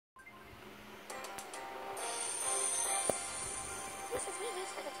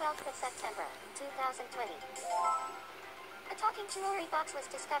12th of September, 2020. A talking jewelry box was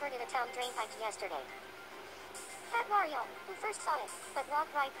discovered in a town drainpipe yesterday. Cat Mario, who first saw it, but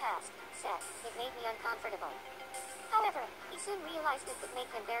walked right past, said, "It made me uncomfortable." However, he soon realized it would make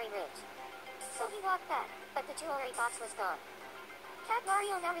him very rich. So he walked back, but the jewelry box was gone. Cat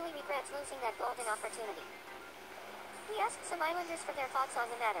Mario now really regrets losing that golden opportunity. We asked some islanders for their thoughts on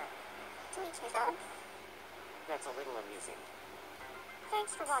the matter. To each his own. That's a little amusing.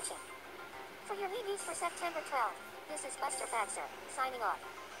 Thanks for watching. For your lead news for September 12th, this is Buster Baxter, signing off.